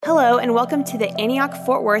Hello, and welcome to the Antioch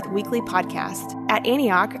Fort Worth Weekly Podcast. At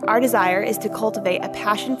Antioch, our desire is to cultivate a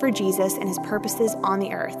passion for Jesus and his purposes on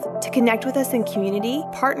the earth. To connect with us in community,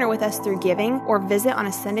 partner with us through giving, or visit on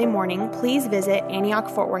a Sunday morning, please visit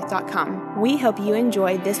AntiochFortWorth.com. We hope you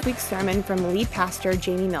enjoy this week's sermon from lead pastor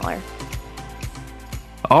Jamie Miller.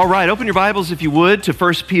 All right, open your Bibles, if you would, to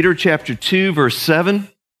 1 Peter chapter 2, verse 7.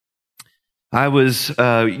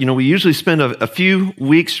 We usually spend a few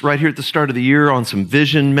weeks right here at the start of the year on some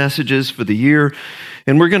vision messages for the year,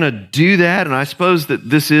 and we're going to do that, and I suppose that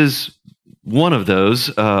this is one of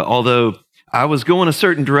those, although I was going a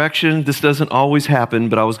certain direction. This doesn't always happen,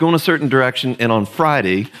 but I was going a certain direction, and on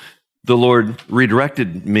Friday, the Lord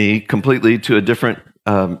redirected me completely to a different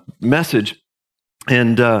message,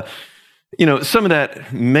 and some of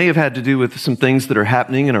that may have had to do with some things that are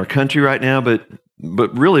happening in our country right now, but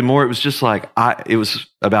really more, it was just like, it was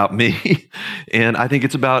about me. And I think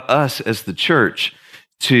it's about us as the church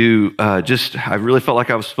to I really felt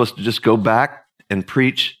like I was supposed to just go back and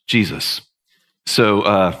preach Jesus.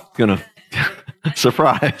 So,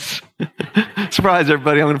 surprise. Surprise,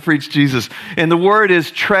 everybody, I'm going to preach Jesus. And the word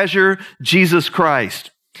is treasure Jesus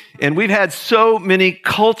Christ. And we've had so many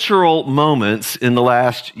cultural moments in the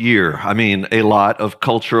last year. I mean, a lot of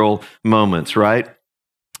cultural moments, right?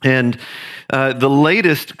 And the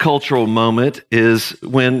latest cultural moment is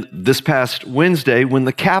when this past Wednesday, when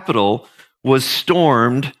the Capitol was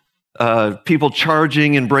stormed, people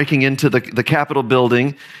charging and breaking into the Capitol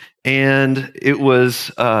building, and it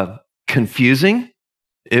was confusing,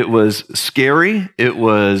 it was scary, it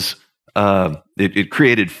was it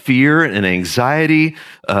created fear and anxiety,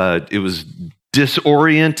 it was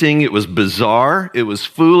disorienting, it was bizarre, it was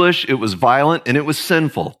foolish, it was violent, and it was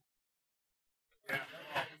sinful.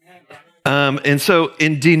 And so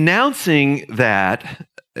in denouncing that,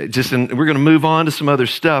 we're going to move on to some other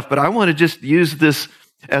stuff, but I want to just use this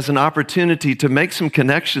as an opportunity to make some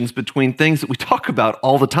connections between things that we talk about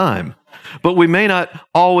all the time, but we may not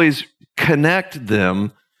always connect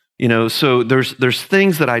them, so there's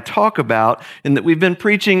things that I talk about and that we've been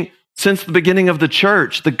preaching since the beginning of the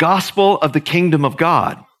church, the gospel of the kingdom of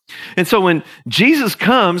God. And so when Jesus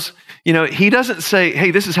comes, he doesn't say,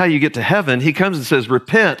 hey, this is how you get to heaven. He comes and says,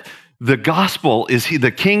 repent. The gospel is the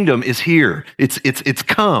kingdom is here. It's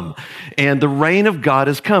come, and the reign of God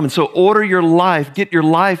has come. And so order your life, get your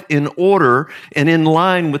life in order and in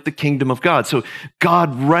line with the kingdom of God. So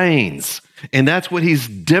God reigns, and that's what he's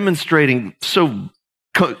demonstrating so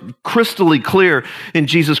crystally clear in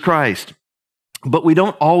Jesus Christ. But we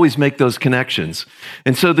don't always make those connections.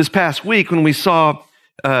 And so this past week when we saw,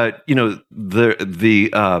 we'll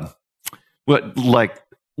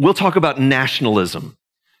talk about nationalism.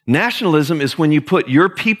 Nationalism is when you put your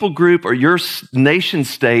people group or your nation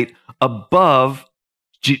state above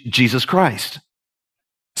Jesus Christ.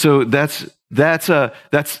 So that's not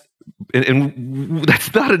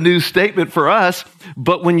a new statement for us.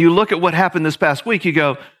 But when you look at what happened this past week, you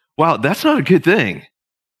go, "Wow, that's not a good thing."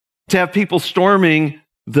 To have people storming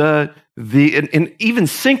and even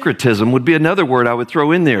syncretism would be another word I would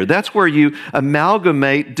throw in there. That's where you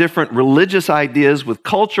amalgamate different religious ideas with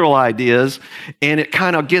cultural ideas, and it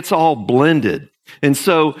kind of gets all blended. And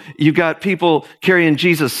so you've got people carrying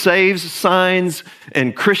Jesus saves signs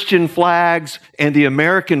and Christian flags and the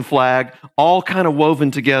American flag all kind of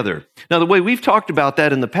woven together. Now, the way we've talked about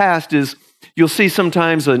that in the past is you'll see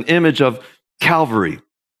sometimes an image of Calvary,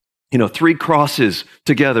 3 crosses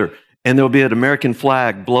together, and there'll be an American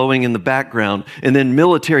flag blowing in the background, and then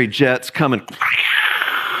military jets coming.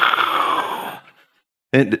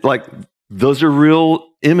 And those are real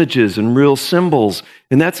images and real symbols,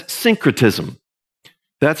 and that's syncretism.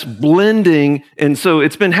 That's blending, and so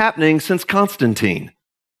it's been happening since Constantine.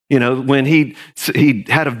 When he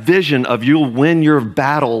had a vision of you'll win your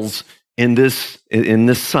battles in this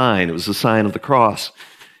sign. It was the sign of the cross,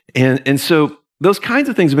 and so those kinds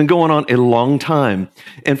of things have been going on a long time.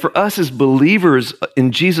 And for us as believers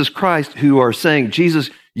in Jesus Christ who are saying, Jesus,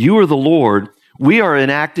 you are the Lord, we are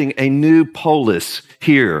enacting a new polis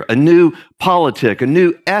here, a new politic, a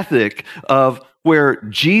new ethic of where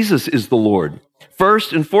Jesus is the Lord.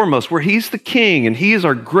 First and foremost, where he's the king and he is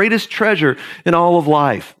our greatest treasure in all of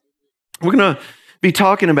life. We're going to be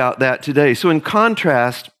talking about that today. So in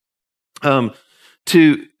contrast,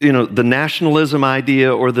 to the nationalism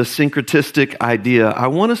idea or the syncretistic idea, I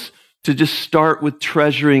want us to just start with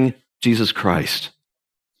treasuring Jesus Christ.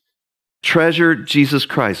 Treasure Jesus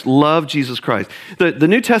Christ. Love Jesus Christ. The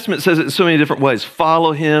New Testament says it in so many different ways.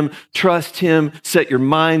 Follow him, trust him, set your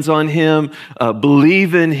minds on him,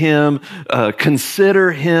 believe in him,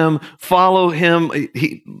 consider him, follow him.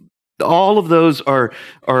 All of those are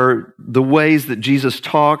the ways that Jesus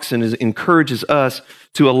talks and encourages us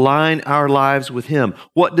to align our lives with him.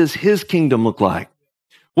 What does his kingdom look like?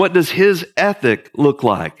 What does his ethic look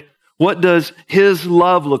like? What does his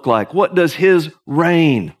love look like? What does his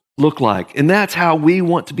reign look like? And that's how we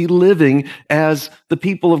want to be living as the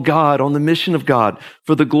people of God, on the mission of God,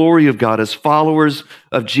 for the glory of God, as followers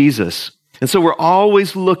of Jesus. And so we're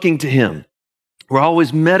always looking to him. We're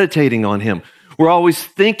always meditating on him. We're always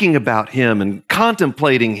thinking about him and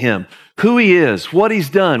contemplating him, who he is, what he's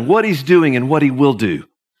done, what he's doing, and what he will do.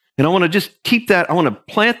 And I want to just keep that, I want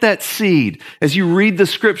to plant that seed as you read the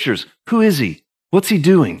scriptures. Who is he? What's he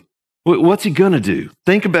doing? What's he going to do?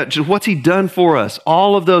 Think about just what's he done for us.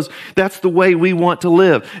 All of those, that's the way we want to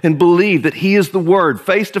live and believe that he is the Word,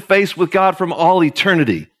 face to face with God from all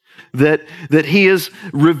eternity. That he is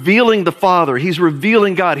revealing the Father. He's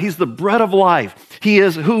revealing God. He's the bread of life.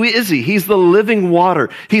 Who is he? He's the living water.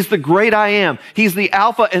 He's the great I am. He's the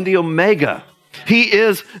Alpha and the Omega. He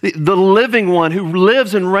is the living one who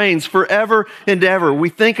lives and reigns forever and ever. We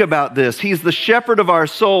think about this. He's the shepherd of our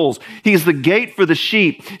souls. He's the gate for the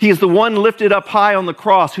sheep. He is the one lifted up high on the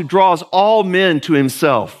cross who draws all men to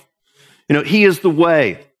himself. He is the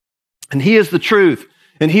way, and he is the truth,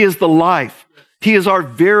 and he is the life. He is our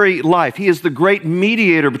very life. He is the great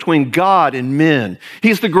mediator between God and men.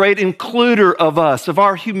 He's the great includer of us, of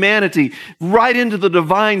our humanity, right into the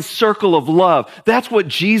divine circle of love. That's who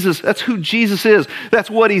Jesus is. That's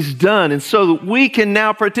what he's done. And so that we can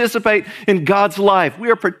now participate in God's life. We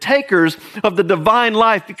are partakers of the divine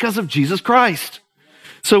life because of Jesus Christ.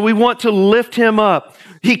 So we want to lift him up.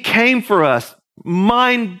 He came for us.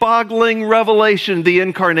 Mind-boggling revelation, the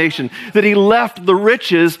incarnation, that he left the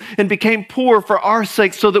riches and became poor for our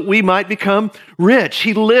sake so that we might become rich.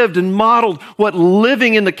 He lived and modeled what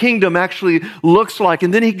living in the kingdom actually looks like.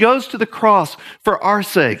 And then he goes to the cross for our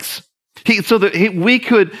sakes, so that we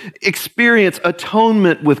could experience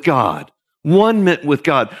atonement with God, one-ment with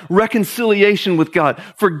God, reconciliation with God,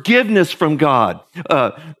 forgiveness from God,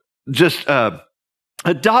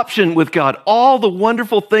 adoption with God, all the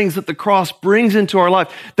wonderful things that the cross brings into our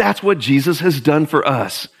life. That's what Jesus has done for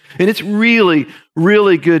us. And it's really,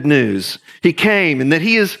 really good news. He came, and that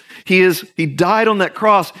he died on that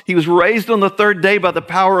cross. He was raised on the third day by the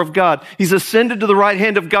power of God. He's ascended to the right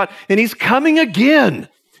hand of God, and he's coming again.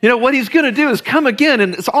 What he's going to do is come again,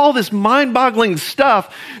 and it's all this mind-boggling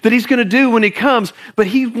stuff that he's going to do when he comes, but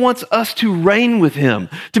he wants us to reign with him,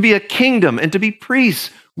 to be a kingdom and to be priests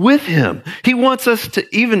with him. He wants us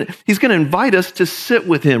he's going to invite us to sit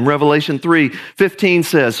with him. Revelation 3:15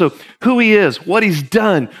 says, so who he is, what he's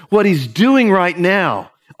done, what he's doing right now,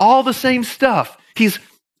 all the same stuff. He's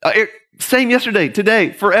same yesterday,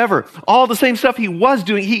 today, forever. All the same stuff he was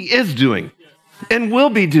doing, he is doing and will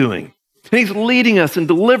be doing. And he's leading us and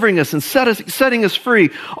delivering us and setting us free.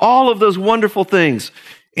 All of those wonderful things.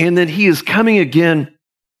 And then he is coming again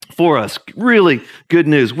for us. Really good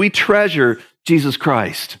news. We treasure Jesus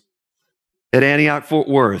Christ at Antioch, Fort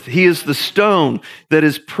Worth. He is the stone that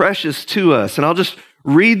is precious to us. And I'll just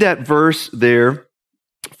read that verse there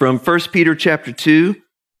from 1 Peter chapter 2,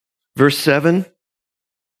 verse 7.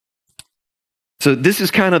 So this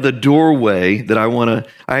is kind of the doorway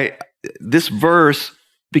that this verse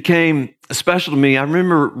became special to me. I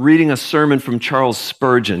remember reading a sermon from Charles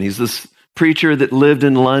Spurgeon. He's this preacher that lived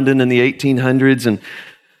in London in the 1800s.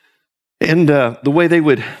 And the way they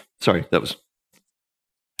would, sorry, that was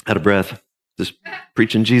out of breath, just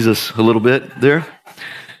preaching Jesus a little bit there.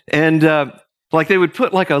 And they would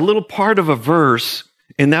put like a little part of a verse,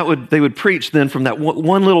 and they would preach then from that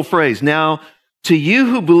one little phrase. Now, to you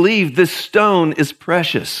who believe this stone is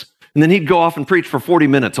precious. And then he'd go off and preach for 40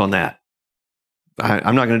 minutes on that.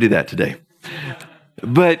 I'm not going to do that today.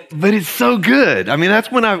 But it's so good. I mean,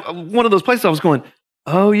 that's one of those places I was going,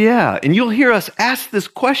 oh yeah. And you'll hear us ask this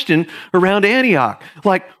question around Antioch.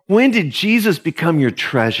 Like, when did Jesus become your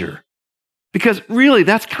treasure? Because really,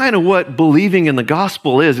 that's kind of what believing in the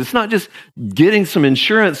gospel is. It's not just getting some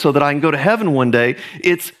insurance so that I can go to heaven one day.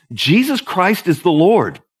 It's Jesus Christ is the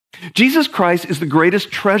Lord. Jesus Christ is the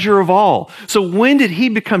greatest treasure of all. So when did he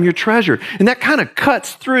become your treasure? And that kind of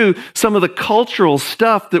cuts through some of the cultural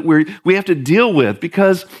stuff that we have to deal with,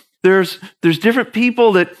 because there's different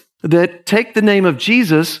people that take the name of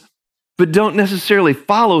Jesus but don't necessarily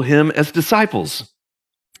follow him as disciples.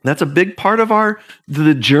 That's a big part of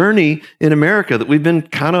the journey in America that we've been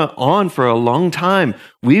kind of on for a long time.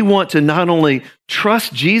 We want to not only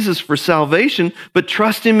trust Jesus for salvation, but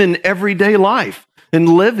trust him in everyday life and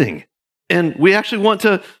living. And we actually want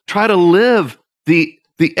to try to live the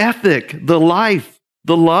ethic, the life,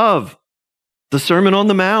 the love, the Sermon on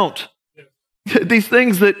the Mount. These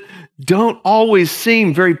things that don't always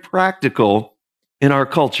seem very practical in our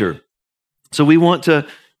culture. So we want to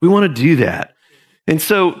do that. And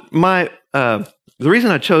so the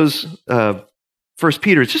reason I chose 1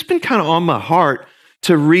 Peter, it's just been kind of on my heart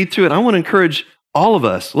to read through it. I want to encourage all of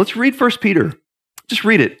us. Let's read 1 Peter. Just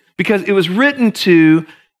read it, because it was written to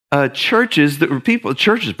churches that were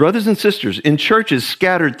churches, brothers and sisters in churches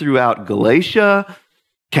scattered throughout Galatia,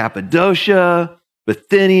 Cappadocia,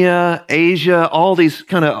 Bithynia, Asia, all these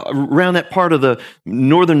kind of around that part of the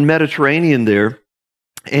northern Mediterranean there.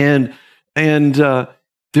 And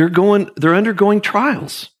they're undergoing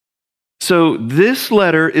trials. So this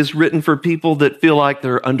letter is written for people that feel like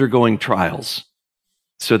they're undergoing trials.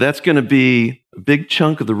 So that's going to be a big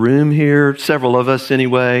chunk of the room here, several of us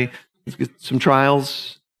anyway. Let's get some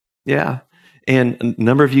trials. Yeah. And a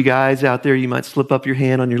number of you guys out there, you might slip up your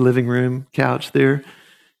hand on your living room couch there.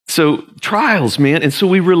 So trials, man. And so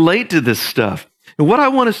we relate to this stuff. And what I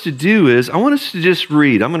want us to do is I want us to just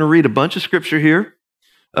read. I'm going to read a bunch of scripture here,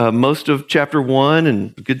 most of chapter 1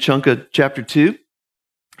 and a good chunk of chapter 2.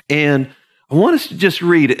 And I want us to just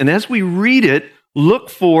read it. And as we read it,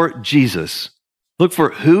 look for Jesus. Look for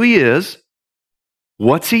who he is,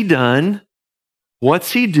 what's he done,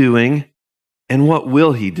 what's he doing, and what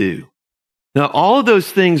will he do. Now, all of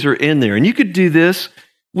those things are in there. And you could do this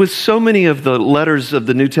with so many of the letters of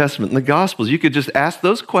the New Testament and the Gospels. You could just ask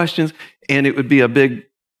those questions, and it would be a big,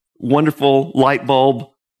 wonderful light bulb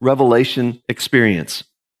revelation experience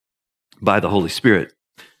by the Holy Spirit.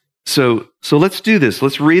 So let's do this.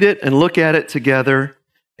 Let's read it and look at it together,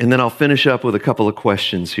 and then I'll finish up with a couple of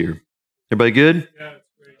questions here. Everybody good? Yeah, that's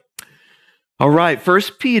great. All right, 1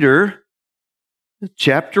 Peter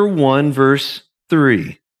chapter 1, verse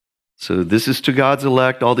 3. So this is to God's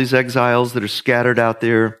elect, all these exiles that are scattered out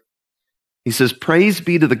there. He says, "Praise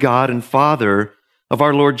be to the God and Father of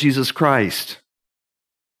our Lord Jesus Christ."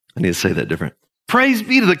 I need to say that different. Praise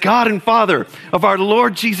be to the God and Father of our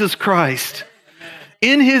Lord Jesus Christ.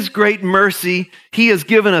 In his great mercy, he has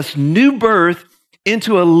given us new birth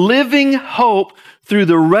into a living hope through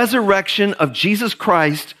the resurrection of Jesus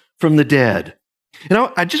Christ from the dead. And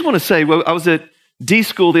I just want to say, well, I was at D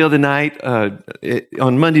School the other night,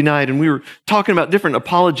 on Monday night, and we were talking about different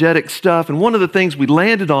apologetic stuff. And one of the things we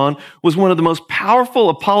landed on was one of the most powerful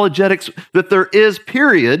apologetics that there is,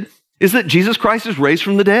 period, is that Jesus Christ is raised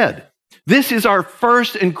from the dead. This is our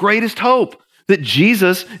first and greatest hope, that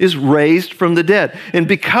Jesus is raised from the dead. And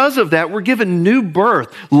because of that, we're given new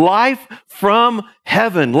birth, life from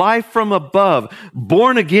heaven, life from above.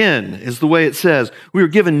 Born again is the way it says. We were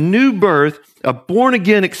given new birth, a born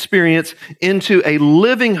again experience into a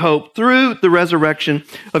living hope through the resurrection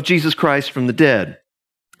of Jesus Christ from the dead.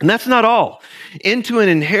 And that's not all. Into an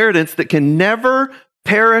inheritance that can never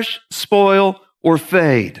perish, spoil, or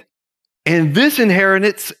fade. And this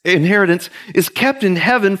inheritance is kept in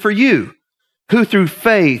heaven for you, who through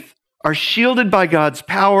faith are shielded by God's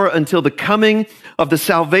power until the coming of the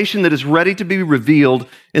salvation that is ready to be revealed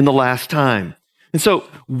in the last time. And so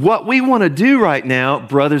what we want to do right now,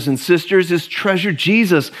 brothers and sisters, is treasure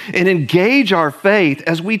Jesus and engage our faith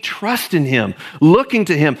as we trust in him, looking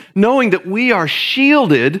to him, knowing that we are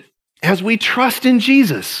shielded as we trust in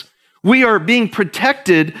Jesus. We are being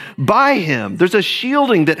protected by him. There's a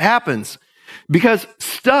shielding that happens because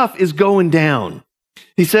stuff is going down.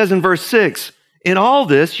 He says in verse 6, "In all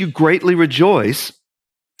this you greatly rejoice,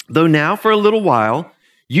 though now for a little while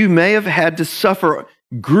you may have had to suffer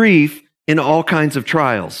grief in all kinds of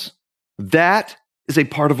trials." That is a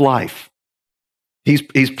part of life.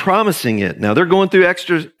 He's promising it. Now they're going through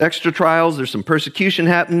extra trials. There's some persecution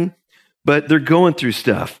happening, but they're going through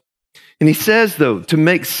stuff. And he says, though, to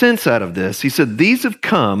make sense out of this, he said, "These have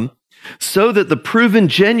come so that the proven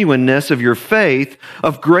genuineness of your faith,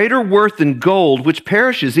 of greater worth than gold, which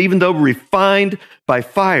perishes even though refined by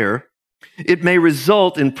fire, it may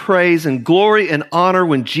result in praise and glory and honor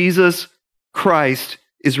when Jesus Christ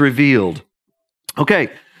is revealed."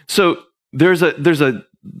 Okay, so there's a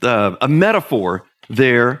metaphor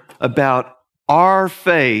there about our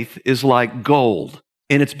faith is like gold,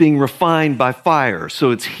 and it's being refined by fire.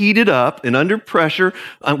 So it's heated up and under pressure.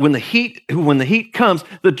 When the heat comes,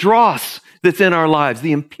 the dross that's in our lives,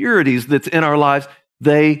 the impurities that's in our lives,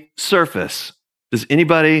 they surface. Does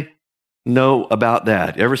anybody know about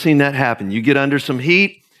that? Ever seen that happen? You get under some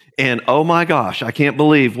heat, and oh my gosh, I can't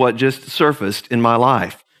believe what just surfaced in my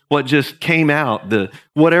life. What just came out,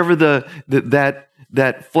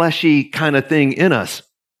 that fleshy kind of thing in us.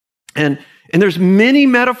 And there's many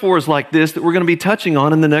metaphors like this that we're going to be touching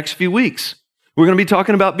on in the next few weeks. We're going to be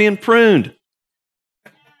talking about being pruned.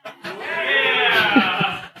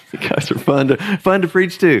 Yeah. You guys are fun to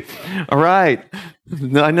preach to. All right.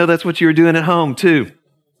 I know that's what you were doing at home too.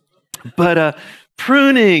 But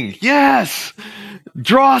pruning, yes.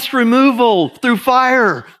 Dross removal through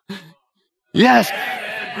fire, yes.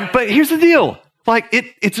 But here's the deal. Like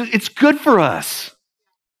it's good for us.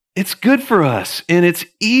 It's good for us. And it's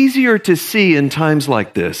easier to see in times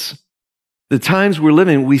like this. The times we're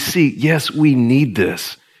living, we see, yes, we need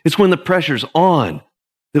this. It's when the pressure's on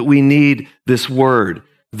that we need this word.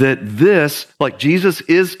 That this, like Jesus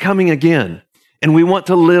is coming again. And we want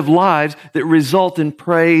to live lives that result in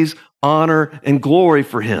praise, honor, and glory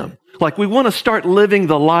for him. Like we want to start living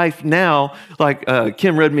the life now. Like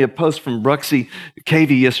Kim read me a post from Bruxy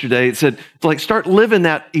Cavey yesterday. It said, like, start living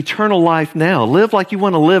that eternal life now. Live like you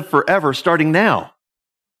want to live forever starting now.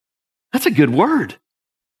 That's a good word.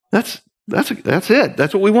 That's it.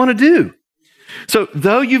 That's what we want to do. So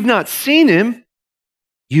though you've not seen him,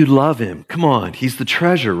 you love him. Come on. He's the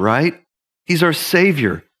treasure, right? He's our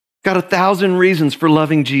Savior. Got 1,000 reasons for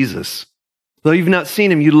loving Jesus. Though you've not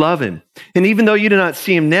seen him, you love him. And even though you do not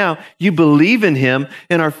see him now, you believe in him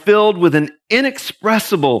and are filled with an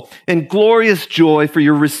inexpressible and glorious joy for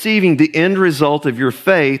your receiving the end result of your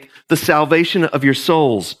faith, the salvation of your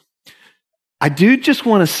souls. I do just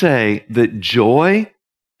want to say that joy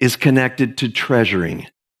is connected to treasuring.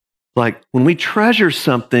 Like when we treasure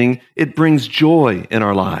something, it brings joy in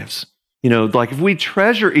our lives. You know, like if we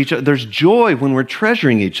treasure each other, there's joy when we're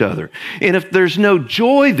treasuring each other. And if there's no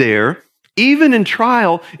joy there, even in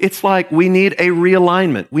trial, it's like we need a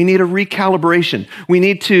realignment. We need a recalibration. We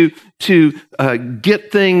need to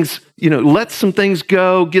get things, let some things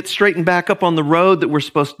go, get straightened back up on the road that we're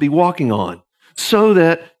supposed to be walking on so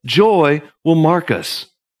that joy will mark us.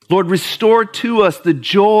 Lord, restore to us the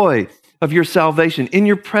joy of your salvation. In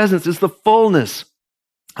your presence is the fullness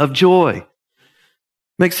of joy.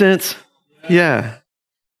 Make sense? Yeah.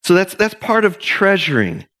 So that's part of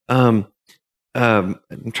treasuring. I'm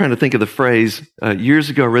trying to think of the phrase. Years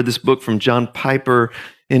ago, I read this book from John Piper,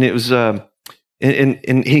 and it was, and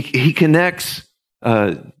he connects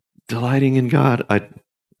delighting in God.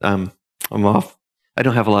 I'm off. I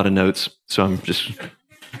don't have a lot of notes, so I'm just.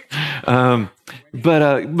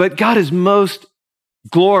 But God is most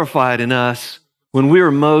glorified in us when we are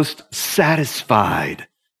most satisfied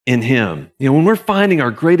in Him. When we're finding our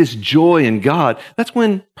greatest joy in God, that's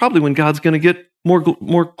probably when God's going to get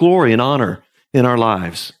more glory and honor in our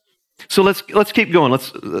lives. So let's keep going.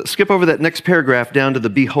 Let's skip over that next paragraph down to the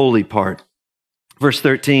be holy part. Verse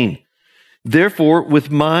 13. Therefore, with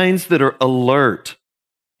minds that are alert.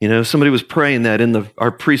 Somebody was praying that in our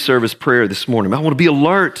pre-service prayer this morning. I want to be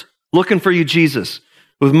alert, looking for you, Jesus.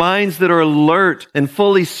 With minds that are alert and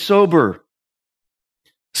fully sober.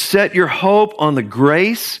 Set your hope on the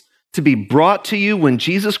grace to be brought to you when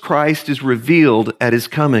Jesus Christ is revealed at His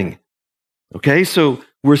coming. Okay, so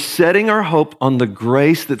we're setting our hope on the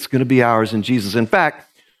grace that's going to be ours in Jesus. In fact,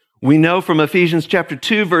 we know from Ephesians chapter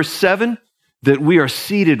 2, verse 7, that we are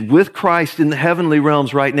seated with Christ in the heavenly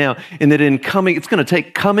realms right now, and that it's going to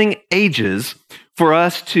take coming ages for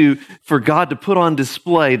God to put on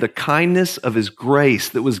display the kindness of His grace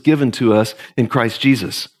that was given to us in Christ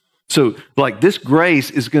Jesus. So, this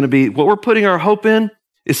grace is going to be, what we're putting our hope in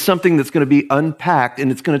is something that's going to be unpacked,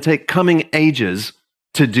 and it's going to take coming ages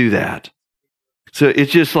to do that. So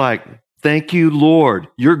it's just thank you, Lord.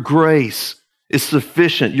 Your grace is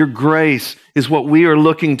sufficient. Your grace is what we are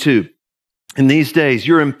looking to in these days.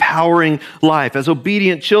 Your empowering life. As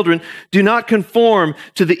obedient children, do not conform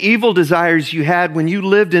to the evil desires you had when you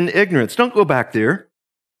lived in ignorance. Don't go back there.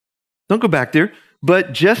 Don't go back there.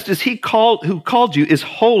 But just as He who called you is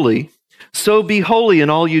holy, so be holy in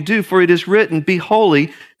all you do, for it is written, be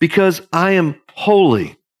holy because I am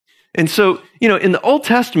holy. And so, in the Old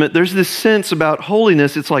Testament, there's this sense about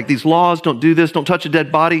holiness. It's like these laws, don't do this, don't touch a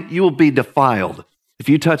dead body, you will be defiled if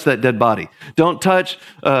you touch that dead body. Don't touch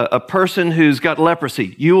a person who's got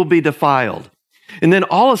leprosy, you will be defiled. And then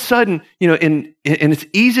all of a sudden, and it's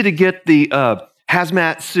easy to get the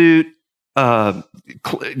hazmat suit,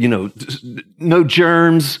 no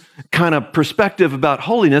germs kind of perspective about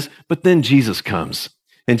holiness, but then Jesus comes.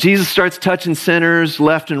 And Jesus starts touching sinners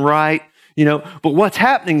left and right. But what's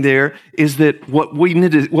happening there is that what we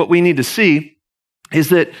need to see is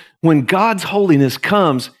that when God's holiness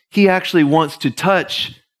comes, He actually wants to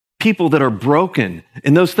touch people that are broken.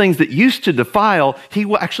 And those things that used to defile,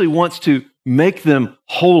 He actually wants to make them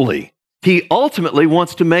holy. He ultimately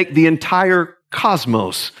wants to make the entire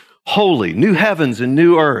cosmos holy, new heavens and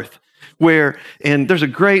new earth. And there's a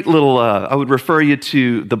great little, I would refer you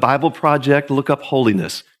to the Bible Project, look up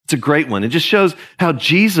holiness. It's a great one. It just shows how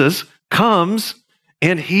Jesus comes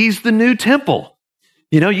and He's the new temple.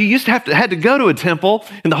 You know, you used to had to go to a temple,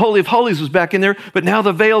 and the Holy of Holies was back in there, but now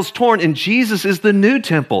the veil's torn, and Jesus is the new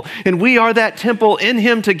temple. And we are that temple in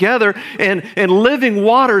him together, and living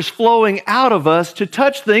waters flowing out of us to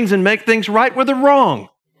touch things and make things right where they're wrong.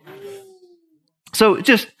 So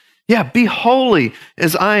just, be holy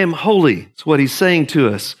as I am holy. That's what he's saying to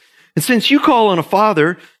us. And since you call on a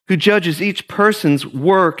Father who judges each person's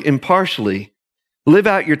work impartially, live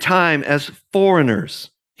out your time as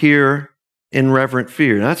foreigners here in reverent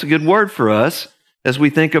fear. Now, that's a good word for us as we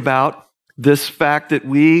think about this fact that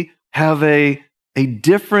we have a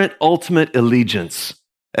different ultimate allegiance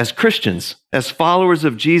as Christians, as followers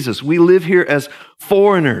of Jesus. We live here as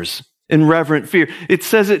foreigners in reverent fear. It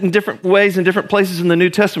says it in different ways in different places in the New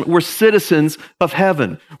Testament. We're citizens of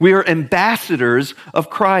heaven. We are ambassadors of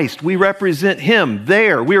Christ. We represent him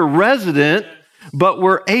there. We are resident, but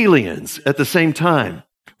we're aliens at the same time.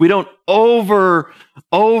 We don't overdo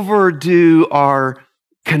our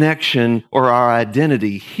connection or our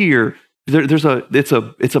identity here.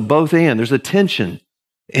 It's a both and. There's a tension.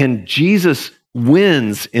 And Jesus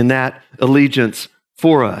wins in that allegiance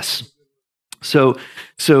for us. So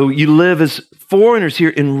you live as foreigners here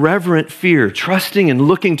in reverent fear, trusting and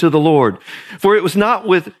looking to the Lord. For it was not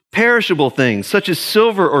with perishable things, such as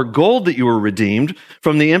silver or gold, that you were redeemed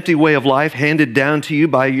from the empty way of life handed down to you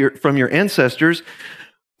from your ancestors,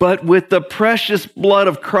 but with the precious blood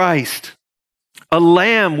of Christ, a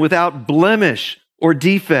lamb without blemish or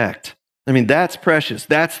defect. I mean, that's precious.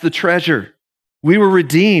 That's the treasure. We were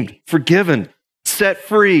redeemed, forgiven, set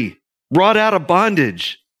free, brought out of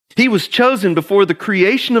bondage. He was chosen before the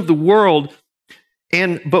creation of the world,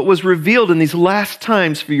 but was revealed in these last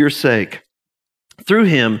times for your sake. Through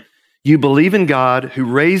him, you believe in God, who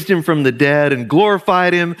raised him from the dead and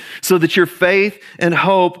glorified him, so that your faith and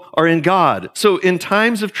hope are in God. So in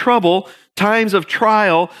times of trouble, times of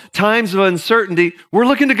trial, times of uncertainty, we're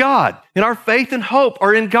looking to God, and our faith and hope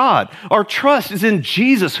are in God. Our trust is in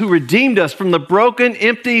Jesus, who redeemed us from the broken,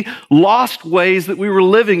 empty, lost ways that we were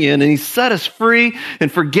living in, and he set us free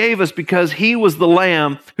and forgave us because he was the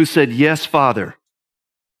Lamb who said, "Yes, Father,"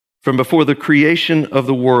 from before the creation of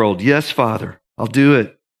the world. "Yes, Father, I'll do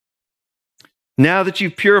it." Now that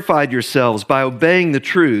you've purified yourselves by obeying the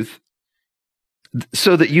truth,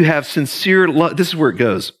 so that you have sincere love, this is where it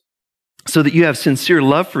goes, so that you have sincere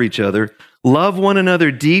love for each other, love one another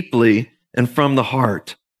deeply and from the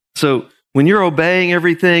heart. So when you're obeying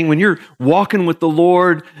everything, when you're walking with the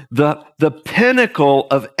Lord, the pinnacle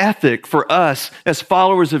of ethic for us as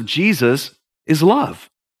followers of Jesus is love.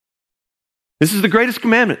 This is the greatest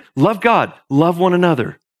commandment. Love God, love one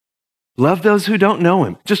another. Love those who don't know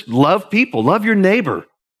him. Just love people. Love your neighbor.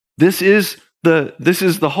 This is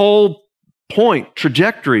the whole point,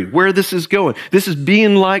 trajectory, where this is going. This is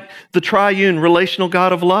being like the triune relational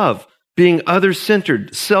God of love, being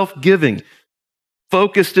other-centered, self-giving,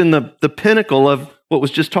 focused in the pinnacle of what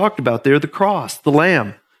was just talked about there, the cross, the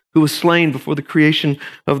Lamb who was slain before the creation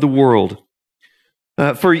of the world.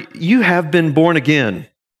 For you have been born again,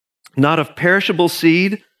 not of perishable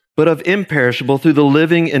seed, but of imperishable, through the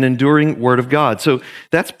living and enduring Word of God. So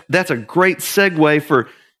that's a great segue for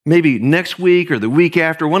maybe next week or the week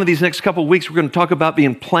after. One of these next couple of weeks, we're going to talk about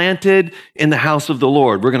being planted in the house of the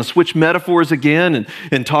Lord. We're going to switch metaphors again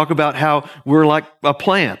and talk about how we're like a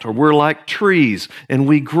plant, or we're like trees, and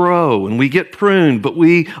we grow and we get pruned, but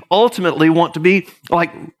we ultimately want to be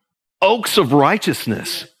like oaks of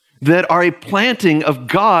righteousness that are a planting of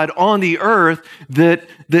God on the earth that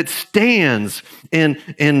stands and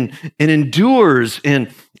endures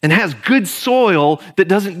and has good soil that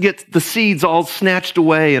doesn't get the seeds all snatched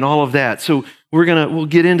away and all of that. So we'll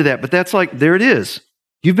get into that. But that's like, there it is.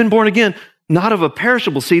 You've been born again, not of a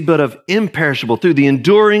perishable seed, but of imperishable, through the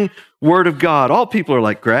enduring Word of God. All people are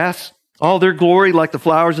like grass, all their glory like the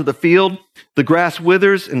flowers of the field. The grass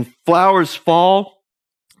withers and flowers fall,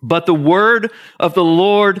 but the word of the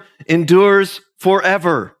Lord endures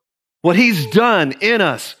forever. What he's done in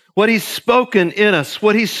us, what he's spoken in us,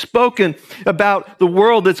 what he's spoken about the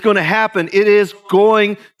world that's going to happen, it is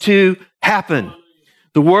going to happen.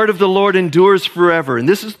 The word of the Lord endures forever. And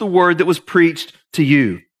this is the word that was preached to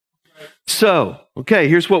you. So, okay,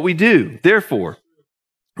 here's what we do. Therefore,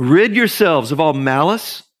 rid yourselves of all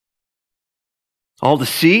malice, all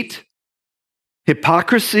deceit,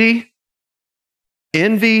 hypocrisy,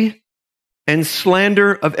 envy, and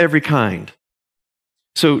slander of every kind.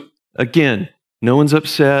 So again, no one's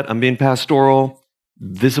upset. I'm being pastoral.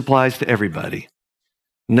 This applies to everybody.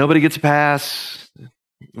 Nobody gets a pass.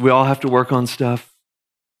 We all have to work on stuff.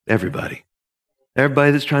 Everybody.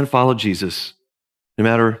 Everybody that's trying to follow Jesus, no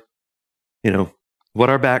matter, what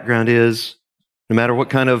our background is, no matter what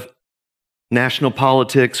kind of national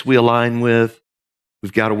politics we align with.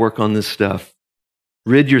 We've got to work on this stuff.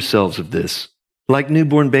 Rid yourselves of this. Like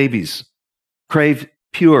newborn babies, crave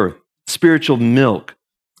pure spiritual milk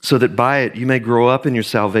so that by it you may grow up in your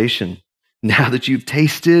salvation, now that you've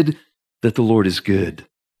tasted that the Lord is good,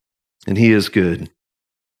 and he is good.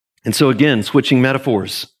 And so again, switching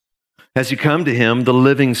metaphors. As you come to him, the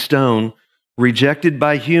living stone, rejected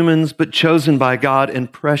by humans, but chosen by God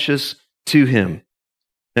and precious to him.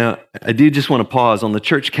 Now, I do just want to pause. On the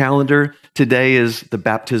church calendar, today is the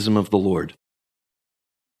baptism of the Lord.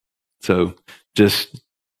 So just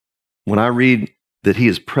when I read that he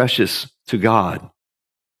is precious to God,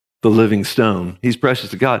 the living stone, he's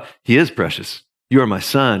precious to God. He is precious. You are my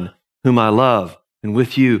son, whom I love, and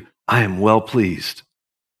with you I am well pleased.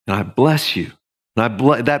 And I bless you. And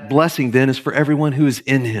that blessing then is for everyone who is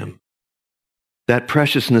in him. That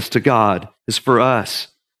preciousness to God is for us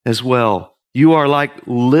as well. You are like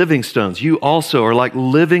living stones. You also are like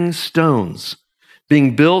living stones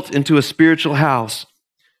being built into a spiritual house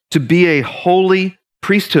to be a holy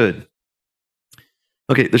priesthood.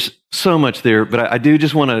 Okay, there's so much there, but I do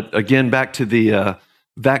just want to, again, back to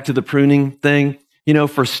the pruning thing. You know,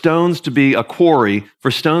 for stones to be a quarry,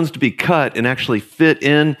 for stones to be cut and actually fit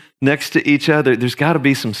in next to each other, there's got to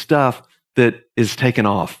be some stuff that is taken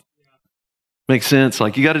off. Makes sense?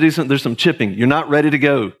 Like you got to do something, there's some chipping. You're not ready to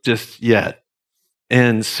go just yet.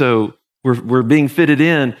 And so we're being fitted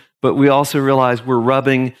in, but we also realize we're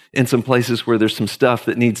rubbing in some places where there's some stuff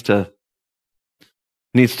that needs to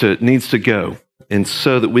go. And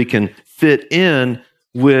so that we can fit in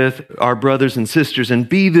with our brothers and sisters and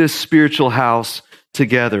be this spiritual house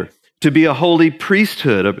together, to be a holy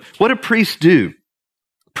priesthood. What do priests do?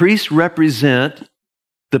 Priests represent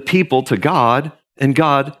the people to God and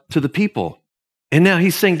God to the people. And now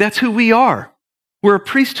he's saying that's who we are. We're a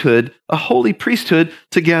priesthood, a holy priesthood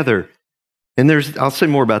together. And I'll say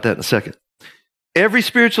more about that in a second. Every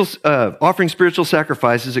offering spiritual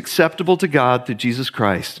sacrifice is acceptable to God through Jesus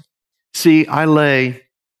Christ. See, I lay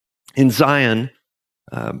in Zion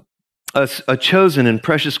a chosen and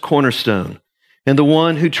precious cornerstone, and the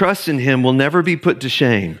one who trusts in him will never be put to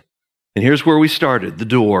shame. And here's where we started, the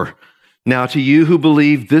door. Now to you who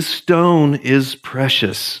believe, this stone is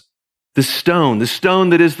precious. The stone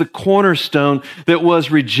that is the cornerstone that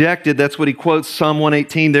was rejected. That's what he quotes Psalm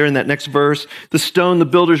 118 there in that next verse. The stone the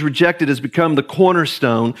builders rejected has become the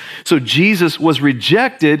cornerstone. So Jesus was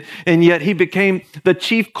rejected, and yet he became the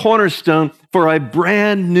chief cornerstone for a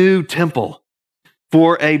brand new temple.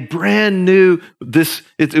 For a brand new,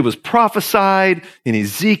 it was prophesied in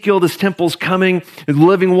Ezekiel, this temple's coming, and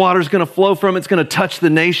living water is going to flow from it, it's going to touch the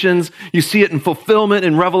nations. You see it in fulfillment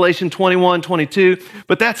in Revelation 21, 22.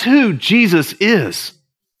 But that's who Jesus is.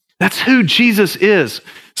 That's who Jesus is.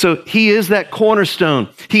 So he is that cornerstone.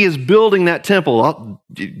 He is building that temple. I'll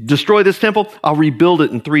destroy this temple, I'll rebuild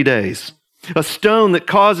it in 3 days. A stone that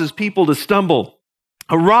causes people to stumble.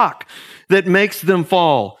 A rock that makes them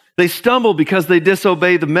fall. They stumble because they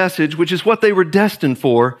disobey the message, which is what they were destined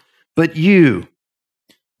for. But you,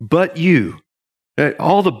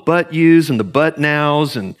 all the but yous and the but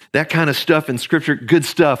nows and that kind of stuff in Scripture, good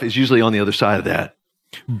stuff is usually on the other side of that.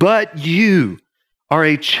 But you are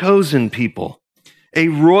a chosen people, a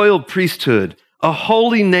royal priesthood, a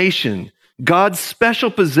holy nation, God's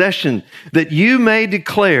special possession, that you may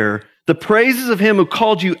declare the praises of him who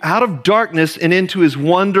called you out of darkness and into his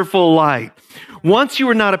wonderful light. Once you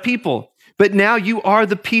were not a people, but now you are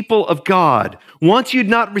the people of God. Once you'd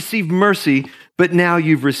not received mercy, but now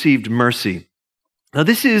you've received mercy. Now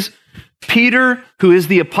this is Peter, who is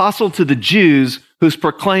the apostle to the Jews, who's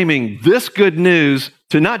proclaiming this good news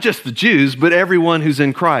to not just the Jews, but everyone who's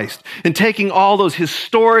in Christ. And taking all those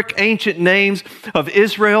historic ancient names of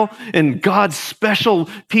Israel and God's special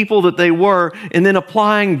people that they were, and then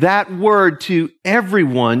applying that word to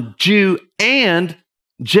everyone, Jew and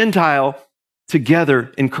Gentile,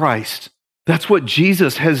 together in Christ. That's what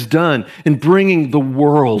Jesus has done in bringing the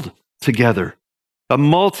world together. A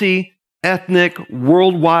multi-ethnic,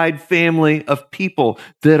 worldwide family of people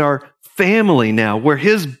that are family now, where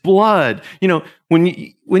his blood, when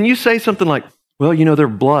you say something like, well, their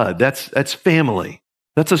blood, that's family.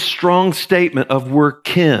 That's a strong statement of we're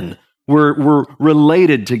kin. We're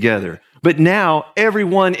related together. But now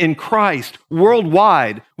everyone in Christ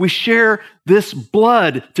worldwide, we share this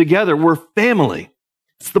blood together. We're family.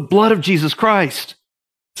 It's the blood of Jesus Christ.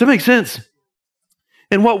 Does that make sense?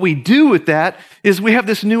 And what we do with that is we have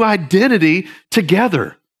this new identity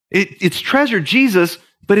together. It's treasure Jesus,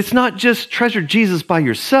 but it's not just treasure Jesus by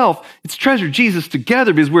yourself. It's treasure Jesus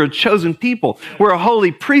together because we're a chosen people. We're a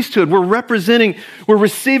holy priesthood. We're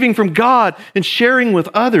receiving from God and sharing with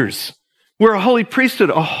others. We're a holy priesthood,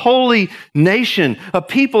 a holy nation, a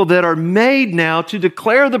people that are made now to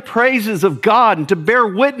declare the praises of God and to bear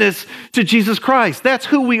witness to Jesus Christ. That's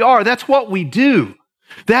who we are. That's what we do.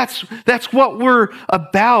 That's what we're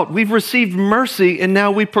about. We've received mercy, and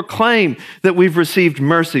now we proclaim that we've received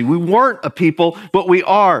mercy. We weren't a people, but we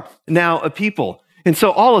are now a people. And so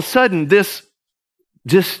all of a sudden,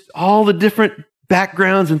 just all the different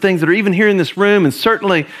backgrounds and things that are even here in this room, and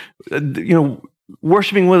certainly,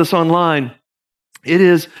 worshiping with us online, it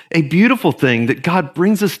is a beautiful thing that God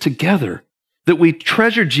brings us together, that we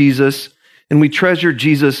treasure Jesus and we treasure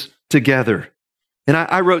Jesus together. And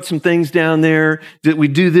I wrote some things down there that we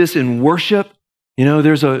do this in worship.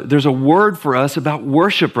 There's a word for us about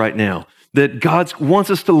worship right now, that God wants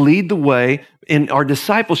us to lead the way in our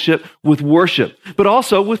discipleship with worship, but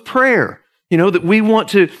also with prayer. That we want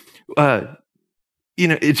to,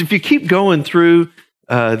 if you keep going through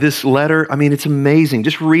this letter, it's amazing.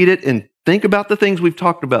 Just read it and think about the things we've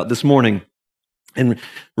talked about this morning, and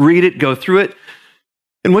read it, go through it.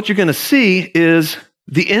 And what you're going to see is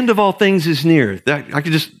the end of all things is near. I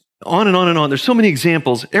could just on and on and on. There's so many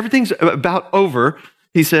examples. Everything's about over,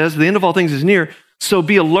 he says. The end of all things is near. So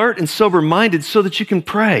be alert and sober-minded so that you can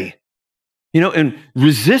pray. And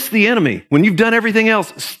resist the enemy. When you've done everything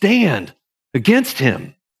else, stand against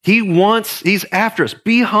him. He's after us.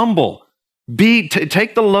 Be humble.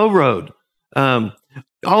 Take the low road.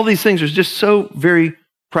 All these things are just so very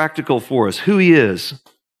practical for us. Who he is,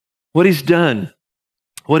 what he's done,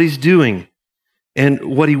 what he's doing, and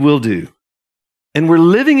what he will do. And we're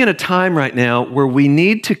living in a time right now where we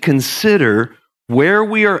need to consider where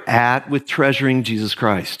we are at with treasuring Jesus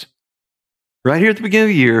Christ. Right here at the beginning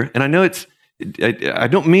of the year, and I know I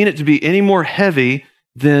don't mean it to be any more heavy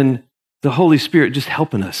than the Holy Spirit just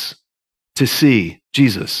helping us to see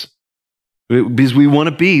Jesus. Because we want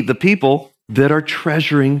to be the people that are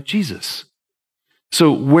treasuring Jesus.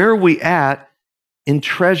 So where are we at in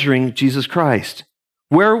treasuring Jesus Christ?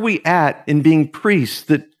 Where are we at in being priests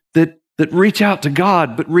that reach out to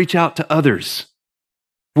God but reach out to others?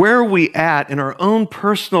 Where are we at in our own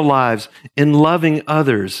personal lives in loving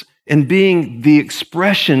others and being the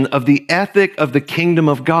expression of the ethic of the kingdom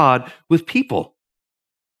of God with people?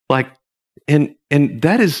 And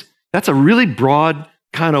that's a really broad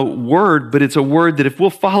kind of word, but it's a word that if we'll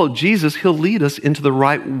follow Jesus, he'll lead us into the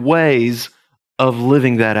right ways of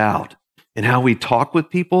living that out. And how we talk with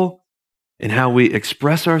people and how we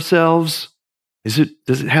express ourselves. Does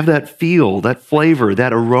it have that feel, that flavor,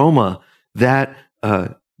 that aroma, that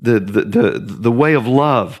the way of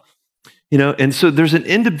love? And so there's an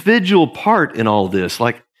individual part in all this.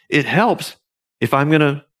 Like, it helps if I'm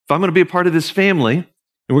gonna be a part of this family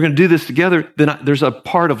and we're gonna do this together, then there's a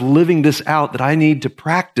part of living this out that I need to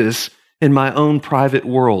practice in my own private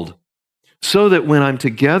world, so that when I'm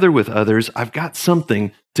together with others, I've got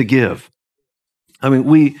something to give.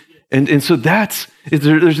 And so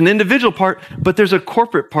there's an individual part, but there's a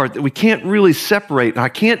corporate part that we can't really separate. I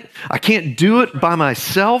can't do it by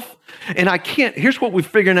myself. And here's what we're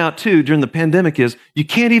figuring out too during the pandemic is you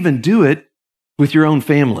can't even do it with your own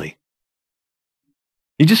family.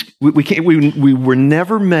 We were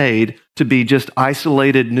never made to be just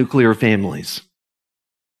isolated nuclear families.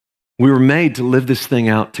 We were made to live this thing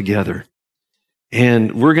out together.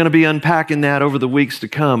 And we're going to be unpacking that over the weeks to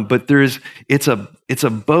come, but it's a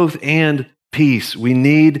both and piece. We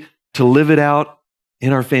need to live it out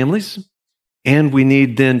in our families, and we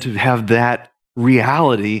need then to have that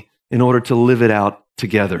reality in order to live it out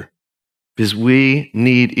together, because we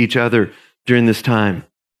need each other during this time.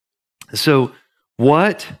 So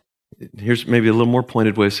here's maybe a little more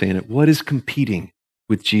pointed way of saying it. What is competing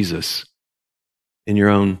with Jesus in your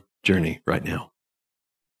own journey right now?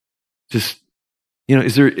 Is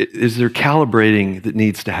there calibrating that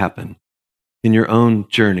needs to happen in your own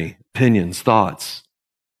journey? Opinions, thoughts,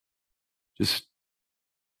 just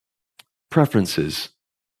preferences.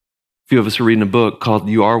 A few of us are reading a book called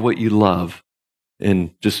You Are What You Love.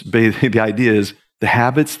 And just the idea is the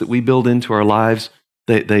habits that we build into our lives,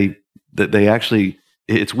 they actually,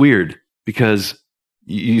 it's weird because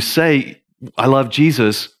you say, I love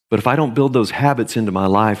Jesus, but if I don't build those habits into my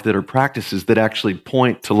life that are practices that actually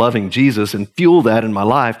point to loving Jesus and fuel that in my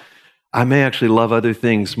life, I may actually love other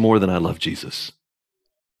things more than I love Jesus.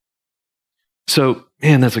 So,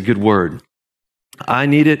 man, that's a good word. I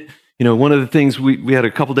need it. One of the things we had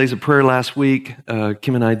a couple days of prayer last week,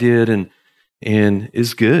 Kim and I did, and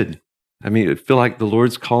it's good. I feel like the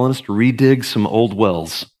Lord's calling us to redig some old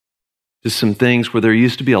wells, just some things where there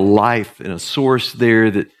used to be a life and a source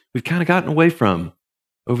there that we've kind of gotten away from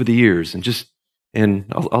over the years, and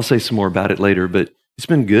I'll say some more about it later, but it's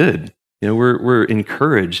been good. We're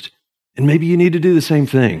encouraged And maybe you need to do the same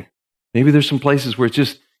thing. Maybe there's some places where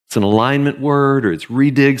it's an alignment word, or it's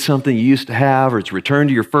redig something you used to have, or it's return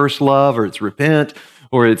to your first love, or it's repent,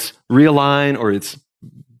 or it's realign, or it's,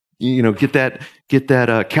 get that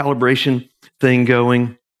calibration thing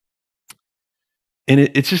going. And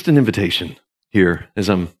it's just an invitation here as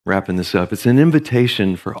I'm wrapping this up. It's an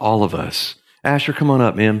invitation for all of us. Asher, come on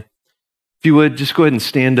up, man. If you would, just go ahead and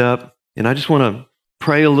stand up. And I just want to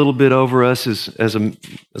pray a little bit over us as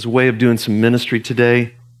a way of doing some ministry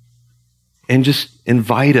today, and just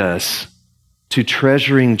invite us to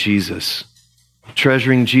treasuring Jesus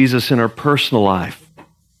in our personal life.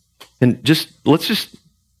 And let's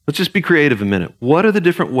just be creative a minute. What are the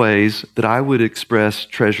different ways that I would express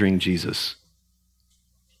treasuring Jesus?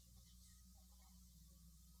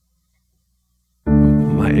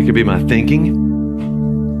 It could be my thinking.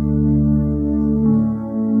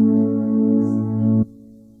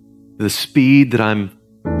 The speed that I'm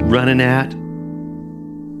running at.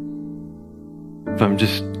 If I'm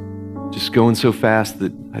just going so fast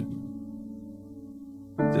that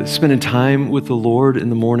spending time with the Lord in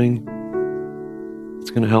the morning, it's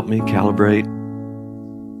going to help me calibrate.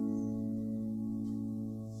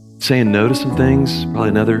 Saying no to some things, probably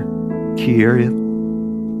another key area.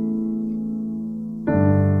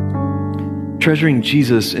 Treasuring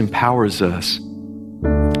Jesus empowers us,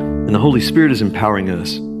 and the Holy Spirit is empowering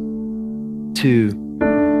us to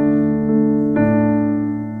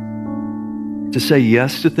say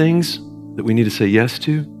yes to things that we need to say yes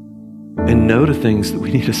to, and no to things that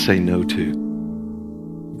we need to say no to.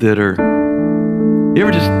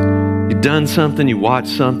 You've done something, you watched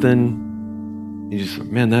something, you just,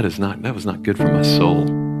 man, that was not good for my soul.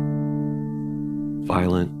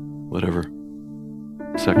 Violent, whatever,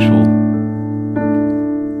 sexual.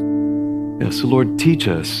 Yeah, so Lord, teach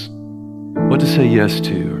us what to say yes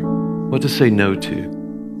to, or what to say no to,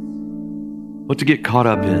 what to get caught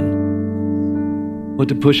up in, what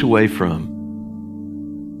to push away from.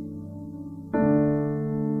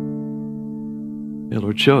 Yeah,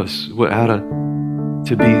 Lord, show us how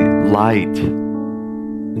to be light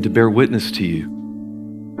and to bear witness to you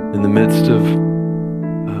in the midst of,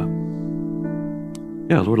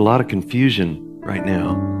 Lord, a lot of confusion right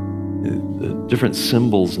now. The different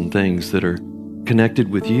symbols and things that are connected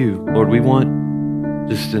with you. Lord, we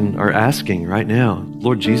are asking right now,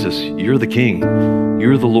 Lord Jesus, you're the King.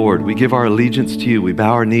 You're the Lord. We give our allegiance to you. We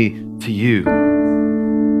bow our knee to you.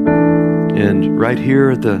 And right here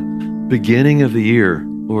at the beginning of the year,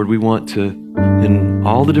 Lord, we want to, in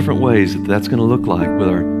all the different ways that's going to look like, with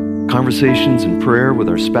our conversations and prayer with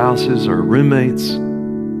our spouses, our roommates.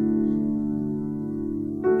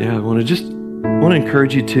 Yeah, I want to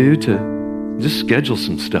encourage you to just schedule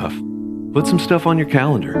some stuff. Put some stuff on your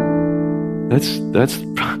calendar. That's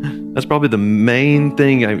probably the main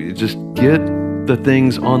thing. Just get the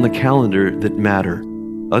things on the calendar that matter.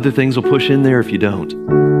 Other things will push in there if you don't.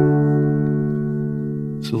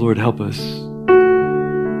 So Lord, help us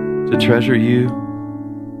to treasure you,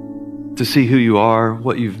 to see who you are,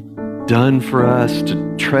 what you've done for us,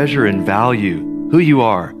 to treasure and value who you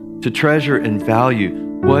are, to treasure and value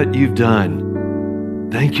what you've done.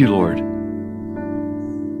 Thank you, Lord.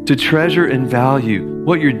 To treasure and value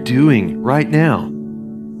what you're doing right now.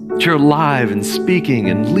 That you're alive and speaking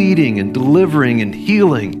and leading and delivering and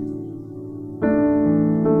healing.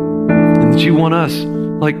 And that you want us,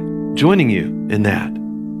 joining you in that.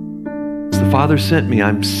 As the Father sent me,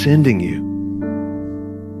 I'm sending you.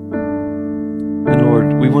 And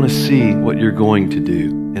Lord, we want to see what you're going to do.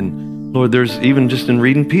 And Lord, there's even just in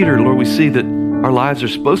reading Peter, Lord, we see that our lives are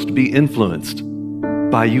supposed to be influenced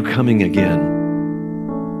by you coming again.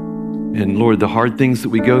 And Lord, the hard things that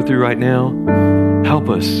we go through right now, help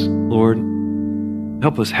us, Lord.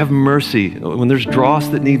 Help us. Have mercy. When there's dross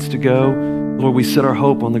that needs to go, Lord, we set our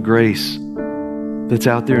hope on the grace that's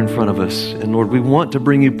out there in front of us. And Lord, we want to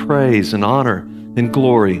bring you praise and honor and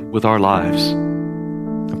glory with our lives.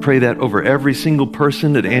 I pray that over every single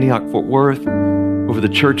person at Antioch Fort Worth, over the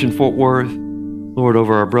church in Fort Worth, Lord,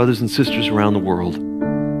 over our brothers and sisters around the world.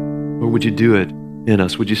 Lord, would you do it in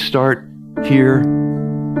us? Would you start here?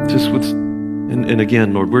 Just what's, and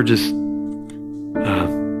again, Lord, we're just,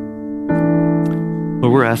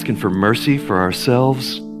 Lord, we're asking for mercy for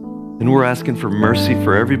ourselves, and we're asking for mercy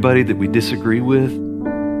for everybody that we disagree with.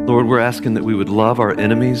 Lord, we're asking that we would love our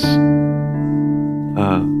enemies.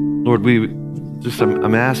 Lord,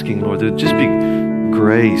 I'm asking, Lord, that just be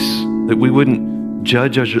grace, that we wouldn't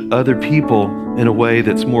judge other people in a way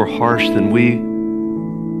that's more harsh than we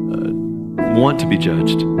want to be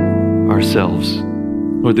judged ourselves.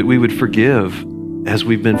 Lord, that we would forgive as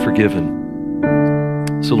we've been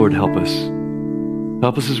forgiven. So Lord, help us.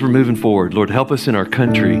 Help us as we're moving forward. Lord, help us in our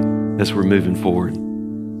country as we're moving forward.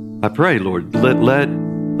 I pray, Lord,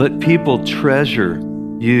 let people treasure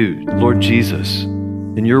you, Lord Jesus,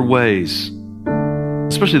 in your ways,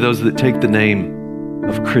 especially those that take the name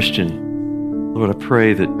of Christian. Lord, I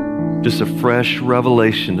pray that just a fresh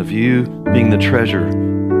revelation of you being the treasure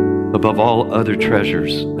above all other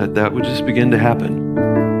treasures, that would just begin to happen.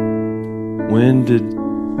 When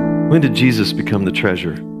did Jesus become the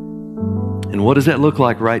treasure? And what does that look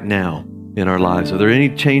like right now in our lives? Are there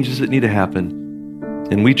any changes that need to happen?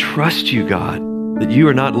 And we trust you, God, that you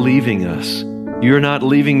are not leaving us. You are not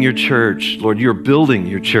leaving your church. Lord, you're building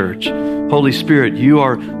your church. Holy Spirit, you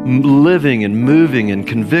are living and moving and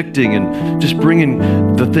convicting and just bringing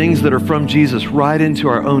the things that are from Jesus right into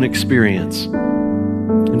our own experience.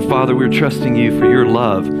 And Father, we're trusting you for your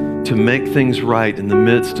love to make things right in the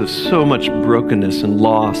midst of so much brokenness and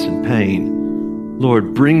loss and pain.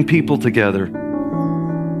 Lord, bring people together.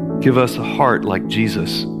 Give us a heart like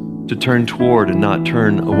Jesus to turn toward and not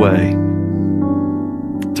turn away,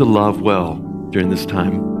 to love well during this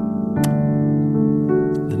time.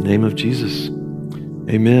 In the name of Jesus,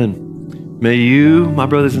 amen. May you, my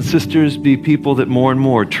brothers and sisters, be people that more and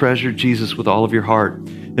more treasure Jesus with all of your heart.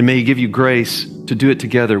 And may he give you grace to do it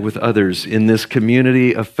together with others in this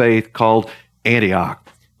community of faith called Antioch.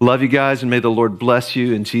 Love you guys, and may the Lord bless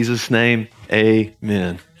you in Jesus' name.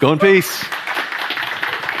 Amen. Go in peace.